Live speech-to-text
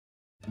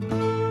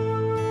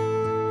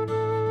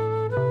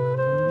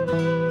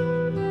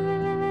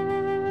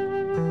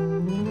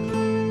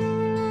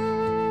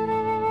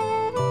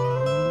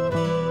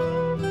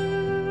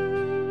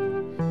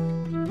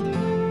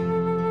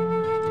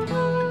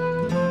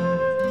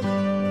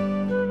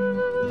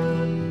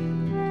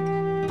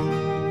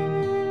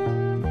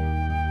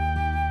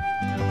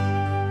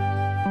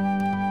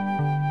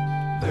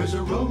There's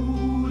a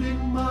road in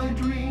my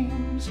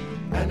dreams,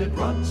 and it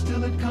runs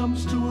till it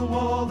comes to a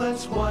wall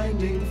that's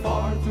winding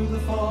far through the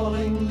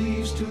falling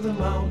leaves to the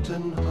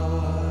mountain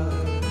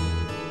high.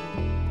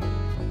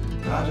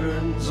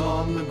 Patterns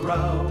on the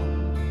ground,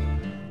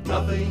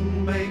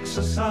 nothing makes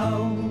a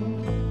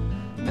sound.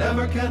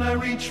 Never can I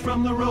reach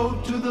from the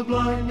road to the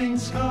blinding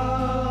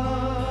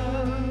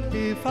sky.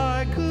 If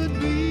I could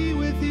be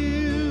with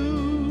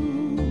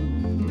you,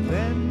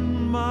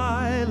 then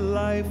my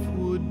life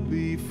would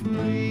be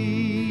free.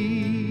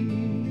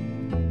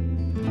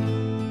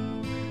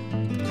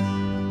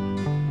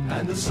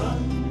 And the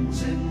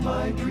sun's in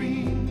my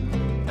dream,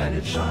 and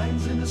it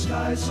shines in the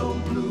sky so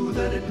blue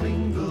that it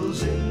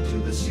mingles into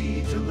the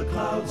sea till the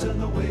clouds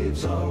and the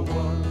waves are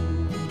one.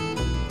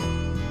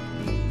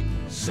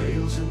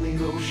 Sails in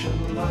the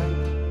ocean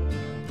light,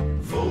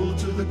 full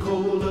to the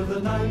cold of the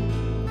night.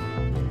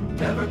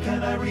 Never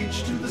can I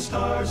reach to the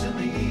stars in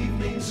the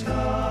evening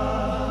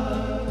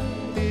sky.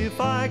 If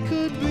I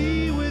could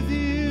be with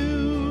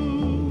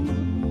you,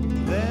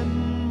 then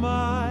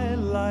my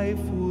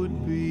life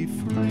would be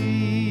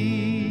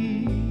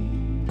free.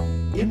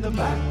 In the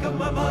back of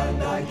my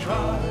mind I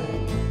try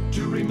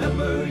to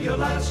remember your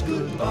last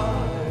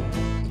goodbye,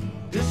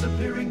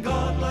 disappearing,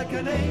 gone like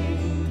an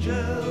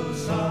angel,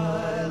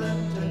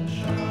 silent and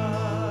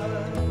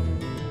shy.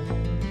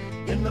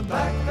 In the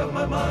back of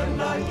my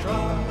mind I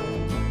try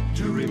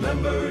to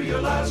remember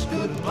your last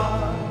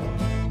goodbye,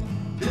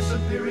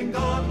 disappearing,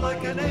 gone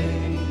like an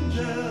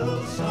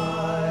angel,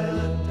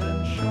 silent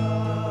and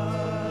shy.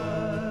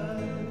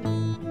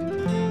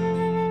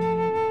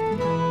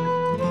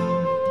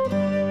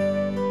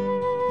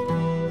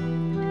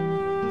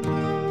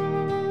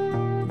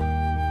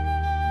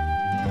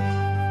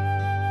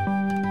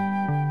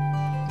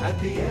 At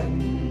the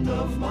end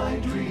of my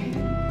dream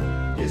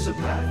is a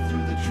path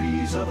through the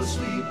trees of a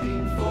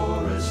sleeping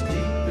forest,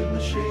 deep in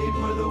the shade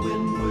where the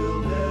wind will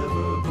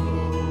never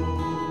blow.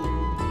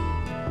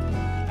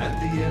 At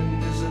the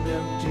end is an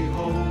empty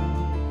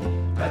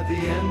home, at the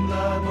end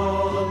I'm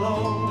all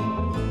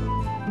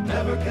alone.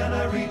 Never can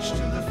I reach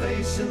to the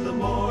face in the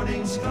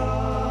morning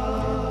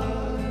sky.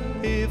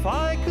 If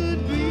I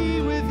could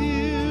be with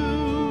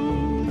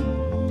you,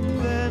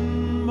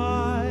 then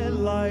my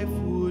life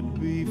would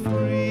be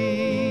free.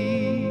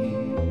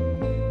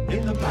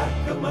 In the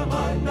back of my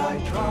mind I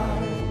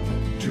try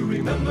to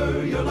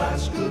remember your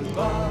last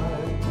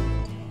goodbye,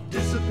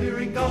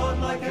 disappearing,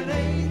 gone like an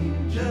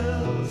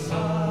angel,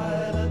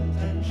 silent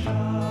and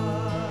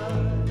shy.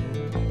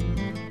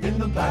 In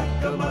the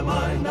back of my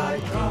mind I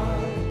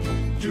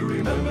try to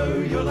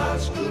remember your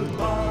last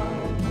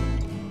goodbye,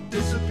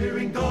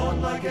 disappearing,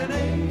 gone like an